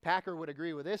 Packer would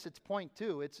agree with this. It's point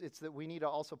two. It's that we need to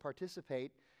also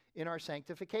participate in our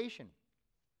sanctification.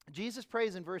 Jesus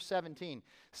prays in verse 17,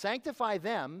 sanctify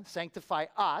them, sanctify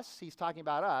us. He's talking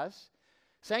about us.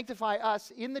 Sanctify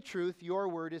us in the truth, your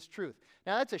word is truth.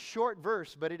 Now that's a short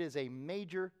verse, but it is a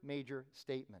major, major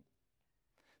statement.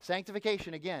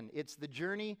 Sanctification, again, it's the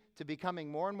journey to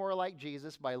becoming more and more like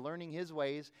Jesus by learning His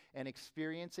ways and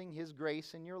experiencing His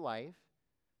grace in your life.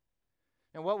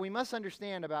 And what we must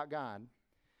understand about God,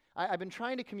 I've been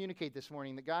trying to communicate this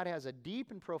morning that God has a deep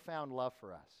and profound love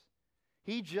for us.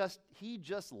 He just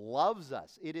loves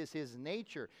us. It is His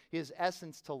nature, His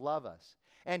essence to love us.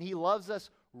 And He loves us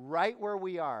right where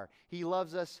we are. He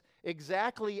loves us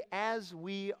exactly as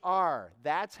we are.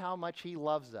 That's how much He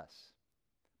loves us.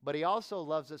 But He also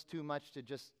loves us too much to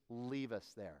just leave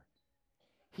us there.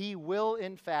 He will,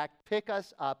 in fact, pick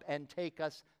us up and take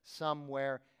us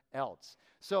somewhere else.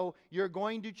 So you're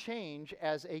going to change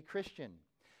as a Christian.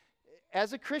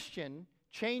 As a Christian,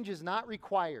 change is not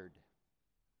required.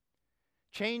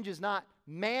 Change is not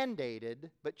mandated,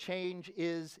 but change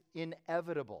is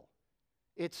inevitable.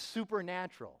 It's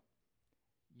supernatural.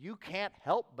 You can't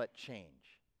help but change.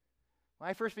 When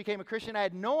I first became a Christian, I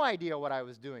had no idea what I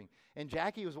was doing. And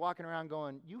Jackie was walking around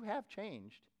going, you have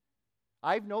changed.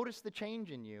 I've noticed the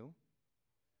change in you.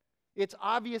 It's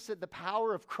obvious that the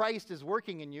power of Christ is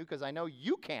working in you because I know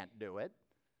you can't do it.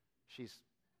 She's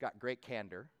got great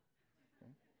candor.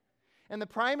 Okay. And the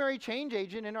primary change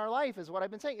agent in our life is what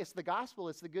I've been saying. It's the gospel.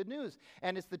 It's the good news.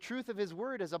 And it's the truth of His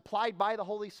word as applied by the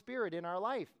Holy Spirit in our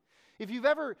life. If you've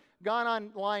ever gone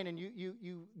online and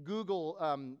you Google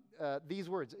these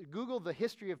words, Google the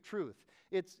history of truth.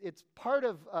 It's part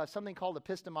of something called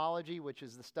epistemology, which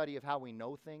is the study of how we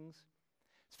know things.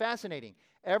 It's fascinating.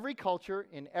 Every culture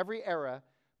in every era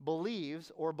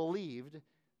believes or believed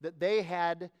that they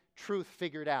had truth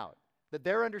figured out, that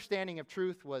their understanding of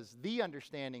truth was the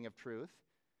understanding of truth.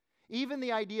 Even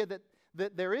the idea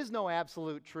that there is no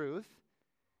absolute truth.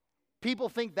 People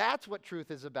think that's what truth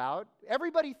is about.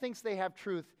 Everybody thinks they have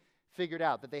truth figured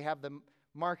out, that they have the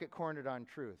market cornered on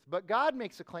truth. But God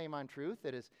makes a claim on truth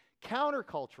that is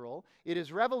countercultural, it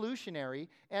is revolutionary,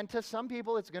 and to some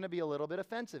people it's going to be a little bit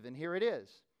offensive, and here it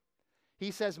is. He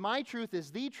says, my truth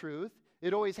is the truth,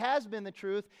 it always has been the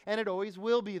truth, and it always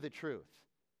will be the truth.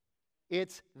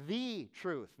 It's the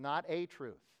truth, not a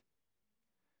truth.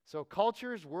 So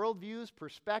cultures, worldviews,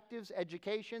 perspectives,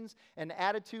 educations, and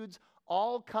attitudes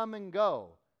all come and go,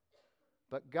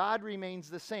 but God remains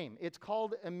the same. It's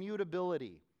called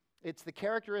immutability. It's the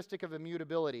characteristic of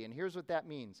immutability, and here's what that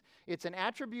means. It's an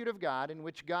attribute of God in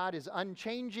which God is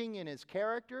unchanging in His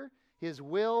character, His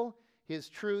will, His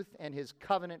truth, and His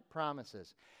covenant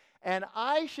promises. And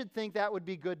I should think that would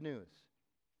be good news,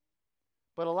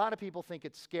 but a lot of people think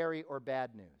it's scary or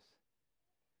bad news.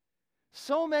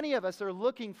 So many of us are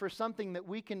looking for something that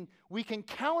we can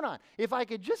count on. If I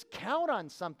could just count on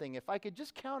something, if I could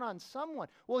just count on someone.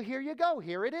 Well, here you go.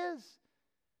 Here it is.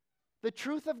 The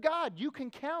truth of God. You can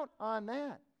count on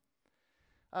that.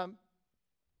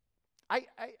 I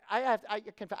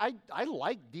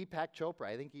like Deepak Chopra.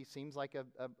 I think he seems like a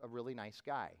really nice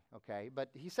guy. Okay, but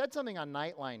he said something on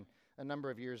Nightline a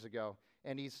number of years ago,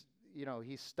 and he's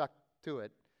stuck to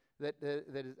it. That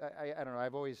is, I don't know,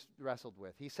 I've always wrestled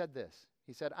with. He said this.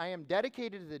 He said, "I am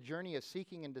dedicated to the journey of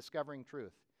seeking and discovering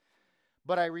truth,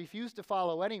 but I refuse to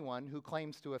follow anyone who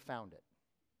claims to have found it."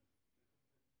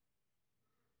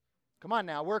 Come on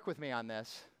now, work with me on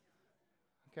this.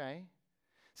 Okay?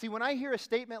 See, when I hear a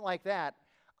statement like that,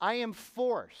 I am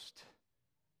forced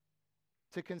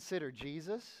to consider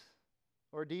Jesus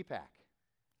or Deepak,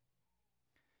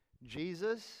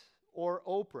 Jesus or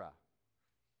Oprah.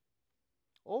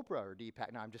 Oprah or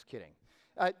Deepak. No, I'm just kidding.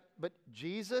 But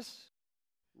Jesus,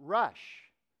 Rush.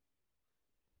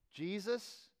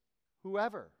 Jesus,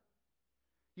 whoever.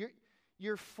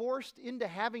 You're forced into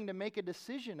having to make a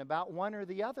decision about one or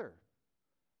the other.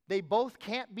 They both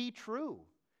can't be true.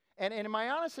 And my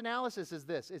honest analysis is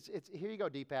this. It's here you go,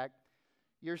 Deepak.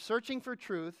 You're searching for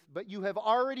truth, but you have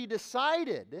already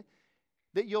decided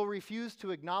that you'll refuse to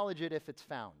acknowledge it if it's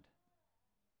found.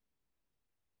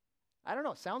 I don't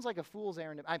know. It sounds like a fool's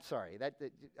errand. I'm sorry.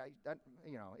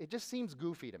 It just seems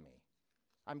goofy to me.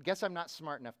 I guess I'm not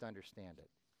smart enough to understand it.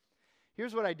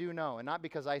 Here's what I do know, and not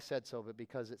because I said so, but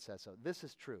because it says so. This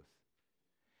is truth.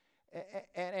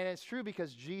 And it's true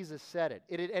because Jesus said it.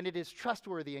 And it is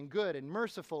trustworthy and good and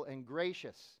merciful and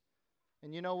gracious.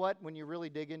 And you know what? When you really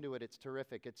dig into it, it's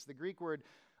terrific. It's the Greek word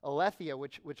aletheia,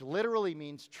 which literally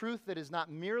means truth that is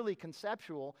not merely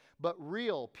conceptual, but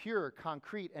real, pure,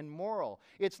 concrete, and moral.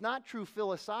 It's not true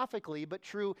philosophically, but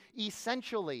true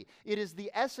essentially. It is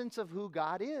the essence of who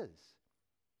God is.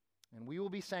 And we will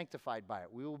be sanctified by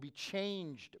it. We will be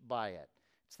changed by it.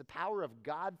 It's the power of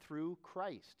God through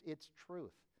Christ. It's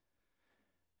truth.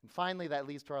 And finally, that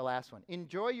leads to our last one.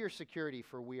 Enjoy your security,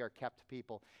 for we are kept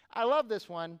people. I love this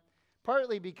one,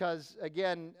 partly because,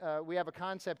 again, we have a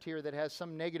concept here that has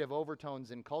some negative overtones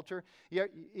in culture.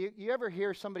 You ever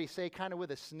hear somebody say, kind of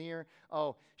with a sneer,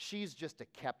 "Oh, she's just a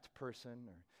kept person,"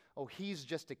 or "Oh, he's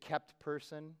just a kept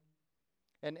person,"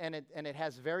 and it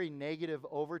has very negative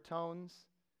overtones.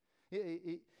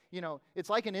 It's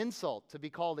like an insult to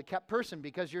be called a kept person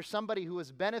because you're somebody who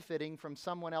is benefiting from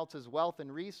someone else's wealth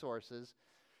and resources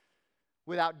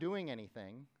without doing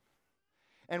anything.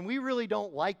 And we really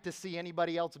don't like to see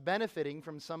anybody else benefiting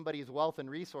from somebody's wealth and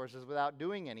resources without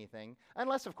doing anything,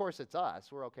 unless, of course, it's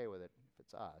us. We're okay with it if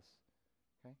it's us.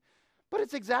 Okay? But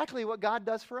it's exactly what God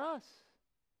does for us.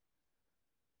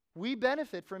 We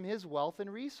benefit from His wealth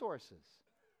and resources.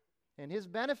 And His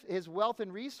wealth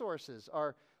and resources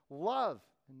are love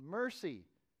and mercy,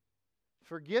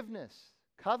 forgiveness,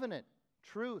 covenant,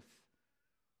 truth,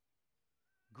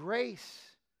 grace.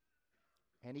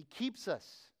 And He keeps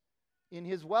us in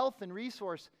His wealth and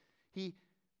resource. He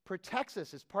protects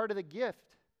us as part of the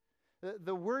gift.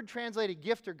 The word translated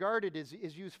gift or guarded is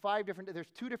used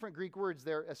there's 2 different Greek words.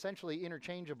 They're essentially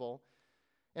interchangeable.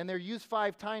 And they're used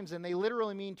 5 times, and they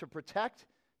literally mean to protect,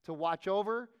 to watch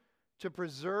over, to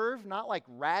preserve, not like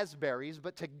raspberries,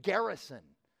 but to garrison,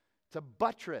 to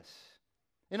buttress.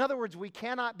 In other words, we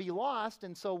cannot be lost,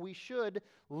 and so we should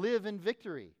live in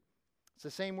victory. It's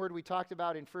the same word we talked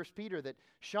about in 1 Peter that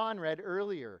Sean read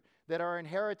earlier, that our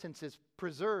inheritance is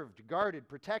preserved, guarded,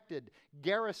 protected,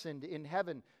 garrisoned in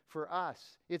heaven for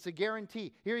us. It's a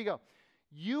guarantee. Here you go.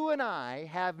 You and I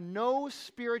have no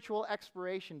spiritual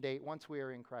expiration date once we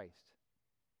are in Christ.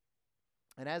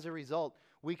 And as a result,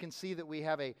 we can see that we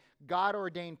have a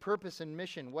God-ordained purpose and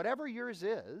mission, whatever yours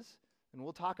is, and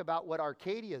we'll talk about what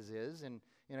Arcadia's is in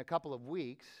a couple of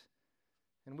weeks.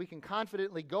 And we can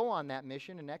confidently go on that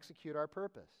mission and execute our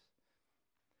purpose.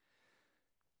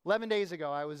 11 days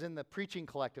ago, I was in the preaching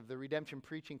collective, the Redemption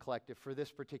Preaching Collective, for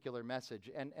this particular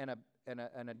message, and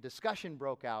a discussion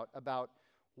broke out about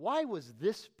why was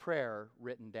this prayer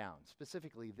written down,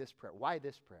 specifically this prayer. Why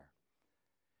this prayer?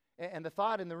 And the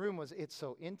thought in the room was, it's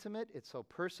so intimate, it's so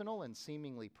personal and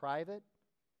seemingly private.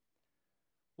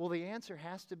 Well, the answer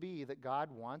has to be that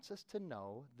God wants us to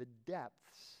know the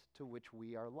depths to which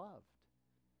we are loved.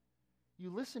 You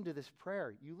listen to this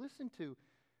prayer. You listen to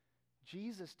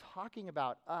Jesus talking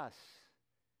about us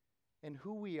and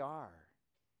who we are,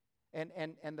 and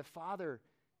the Father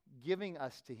giving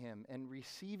us to Him and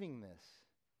receiving this,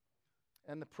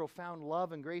 and the profound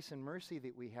love and grace and mercy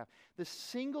that we have. The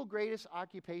single greatest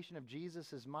occupation of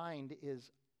Jesus' mind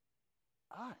is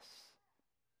us,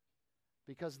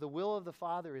 because the will of the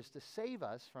Father is to save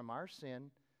us from our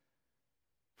sin,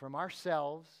 from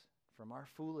ourselves, from our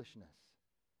foolishness.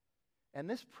 And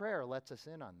this prayer lets us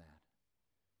in on that.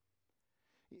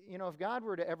 You know, if God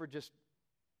were to ever just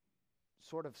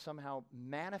sort of somehow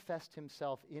manifest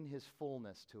Himself in His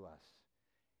fullness to us,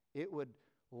 it would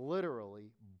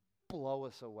literally blow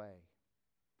us away.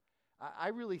 I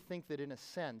really think that in a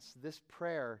sense, this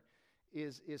prayer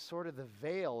is sort of the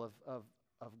veil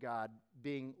of God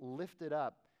being lifted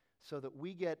up so that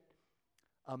we get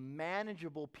a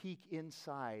manageable peek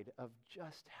inside of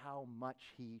just how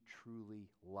much He truly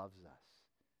loves us.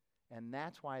 And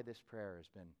that's why this prayer has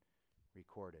been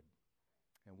recorded.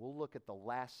 And we'll look at the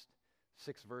last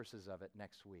 6 verses of it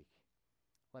next week.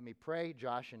 Let me pray.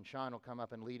 Josh and Sean will come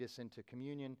up and lead us into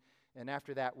communion. And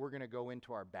after that, we're going to go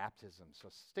into our baptism. So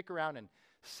stick around and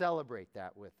celebrate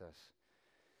that with us.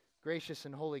 Gracious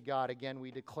and holy God, again,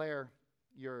 we declare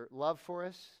your love for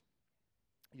us,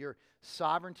 your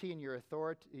sovereignty and your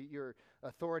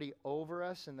authority over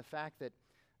us, and the fact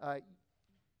that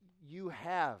you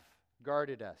have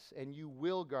guarded us and you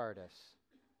will guard us.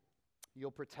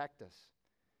 You'll protect us.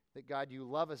 That, God, you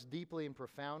love us deeply and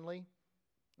profoundly.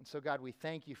 And so, God, we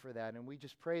thank you for that. And we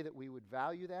just pray that we would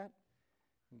value that.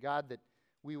 And, God, that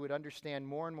we would understand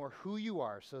more and more who you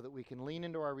are so that we can lean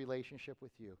into our relationship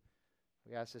with you.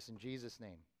 We ask this in Jesus'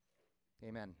 name.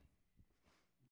 Amen.